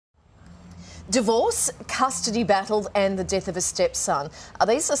Divorce, custody battle and the death of a stepson.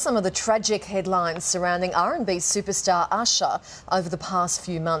 These are some of the tragic headlines surrounding R&B superstar Usher over the past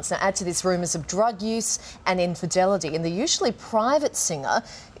few months. Now add to this rumours of drug use and infidelity, and the usually private singer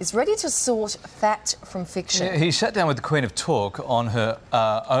is ready to sort fact from fiction. Yeah, he sat down with the Queen of Talk on her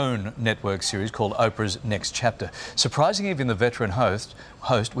own network series called Oprah's Next Chapter, surprising even the veteran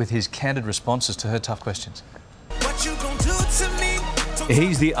host with his candid responses to her tough questions. What you gonna do to me?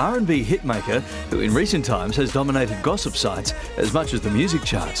 He's the R&B hitmaker who in recent times has dominated gossip sites as much as the music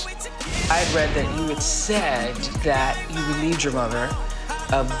charts. I'd read that you had said that you relieved your mother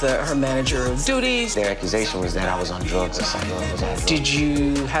of her managerial duties. Their accusation was that I was on drugs or something. Did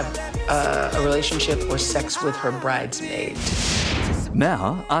you have a relationship or sex with her bridesmaid?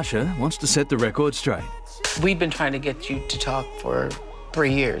 Now, Usher wants to set the record straight. We've been trying to get you to talk for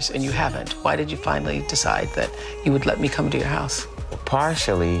 3 years and you haven't. Why did you finally decide that you would let me come to your house?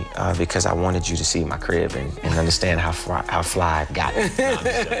 Partially because I wanted you to see my crib and understand how fly I've gotten.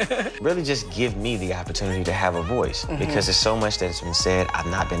 Really just give me the opportunity to have a voice, because there's so much that's been said, I've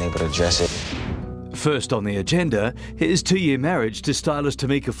not been able to address it. First on the agenda, his 2-year marriage to stylist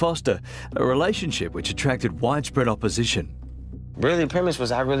Tamika Foster, a relationship which attracted widespread opposition. Really, the premise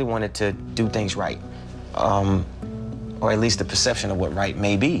was I really wanted to do things right, or at least the perception of what right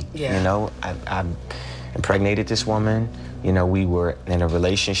may be. Yeah. You know, I impregnated this woman. You know, we were in a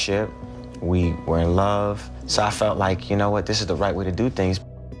relationship, we were in love, so I felt like, you know what, this is the right way to do things.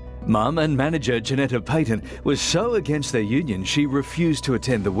 Mum and manager Janetta Payton was so against their union she refused to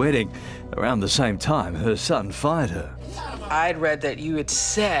attend the wedding. Around the same time, her son fired her. I'd read that you had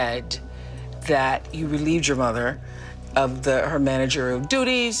said that you relieved your mother of her managerial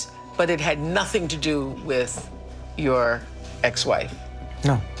duties, but it had nothing to do with your ex-wife.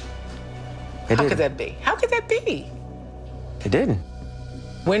 No. How could that be? How could that be? It didn't.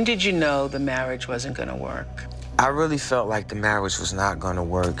 When did you know the marriage wasn't going to work? I really felt like the marriage was not going to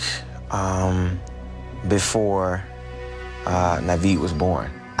work before Naveed was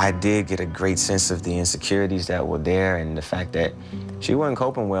born. I did get a great sense of the insecurities that were there and the fact that she wasn't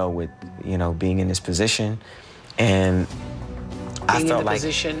coping well with, you know, being in this position. And I felt like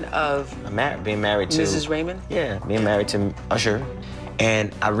position of being married to Mrs. Raymond? Yeah, being married to Usher.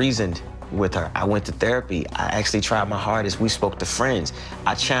 And I reasoned with her. I went to therapy. I actually tried my hardest. We spoke to friends.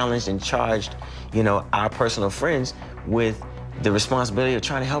 I challenged and charged, you know, our personal friends with the responsibility of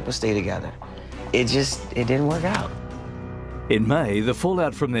trying to help us stay together. It didn't work out. In May, the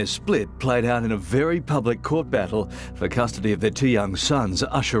fallout from their split played out in a very public court battle for custody of their 2 young sons,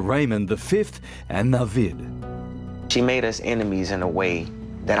 Usher Raymond V and Naveed. She made us enemies in a way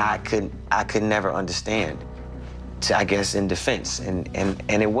that I could never understand. I guess in defense, and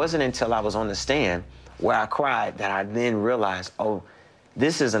it wasn't until I was on the stand where I cried that I then realized, oh,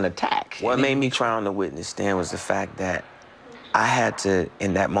 this is an attack. What made me cry on the witness stand was the fact that I had to,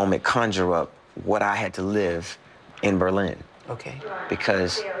 in that moment, conjure up what I had to live in Berlin. Okay.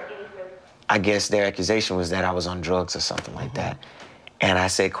 Because I guess their accusation was that I was on drugs or something like that. And I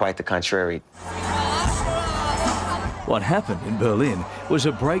said quite the contrary. What happened in Berlin was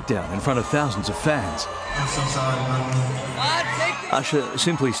a breakdown in front of thousands of fans. I'm so sorry, man. Usher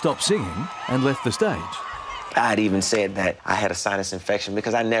simply stopped singing and left the stage. I'd even said that I had a sinus infection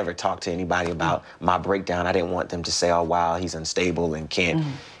because I never talked to anybody about my breakdown. I didn't want them to say, oh, wow, he's unstable and can't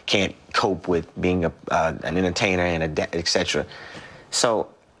cope with being an entertainer and etc. So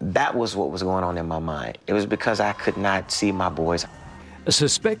that was what was going on in my mind. It was because I could not see my boys.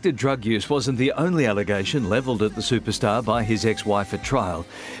 Suspected drug use wasn't the only allegation levelled at the superstar by his ex-wife at trial.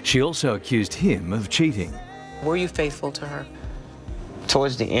 She also accused him of cheating. Were you faithful to her?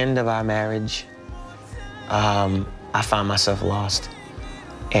 Towards the end of our marriage, I found myself lost.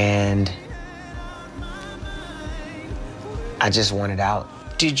 And I just wanted out.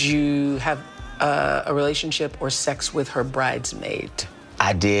 Did you have a relationship or sex with her bridesmaid?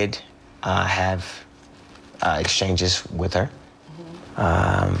 I did have exchanges with her.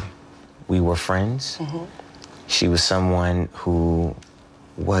 We were friends. She was someone who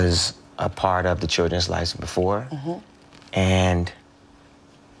was a part of the children's lives before, and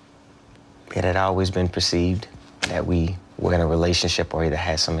it had always been perceived that we were in a relationship or either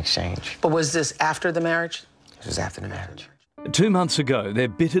had some exchange. But was this after the marriage? This was after the marriage. 2 months ago, their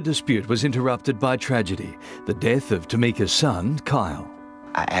bitter dispute was interrupted by tragedy, the death of Tamika's son, Kyle.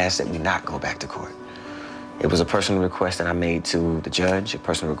 I asked that we not go back to court. It was a personal request that I made to the judge, a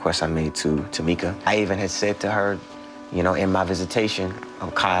personal request I made to Tamika. I even had said to her, you know, in my visitation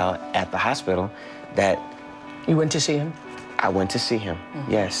of Kyle at the hospital that... You went to see him? I went to see him,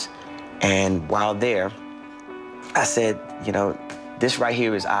 yes. And while there, I said, you know, this right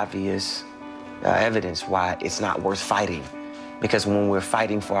here is obvious evidence why it's not worth fighting. Because when we're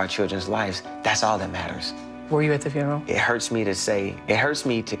fighting for our children's lives, that's all that matters. Were you at the funeral? It hurts me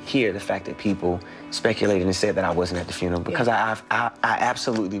to hear the fact that people speculated and said that I wasn't at the funeral, because I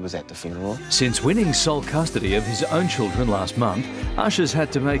absolutely was at the funeral. Since winning sole custody of his own children last month, Usher's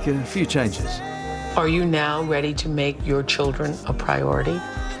had to make a few changes. Are you now ready to make your children a priority?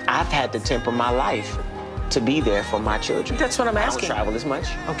 I've had to temper my life to be there for my children. That's what I'm asking. I don't travel as much.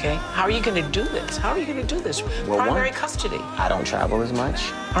 Okay. How are you going to do this? How are you going to do this? Well, Primary custody. I don't travel as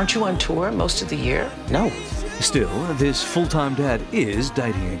much. Aren't you on tour most of the year? No. Still, this full-time dad is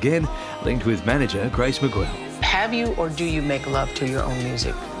dating again, linked with manager Grace McGwell. Have you or do you make love to your own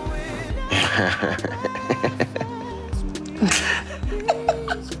music?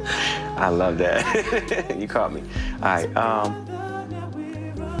 I love that. You caught me. All right.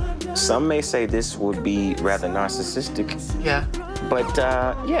 Some may say this would be rather narcissistic. Yeah. But,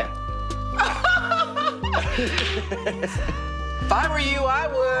 yeah. If I were you, I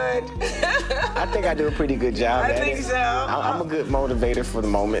would. I think I do a pretty good job at it. I think so. I'm a good motivator for the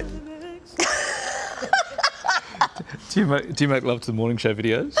moment. Do you make love to the morning show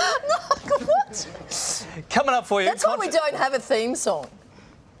videos? No, what? Coming up for you. That's why we don't have a theme song.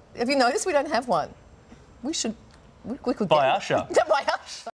 Have you noticed we don't have one? We should. We could By get Usher. By Usher.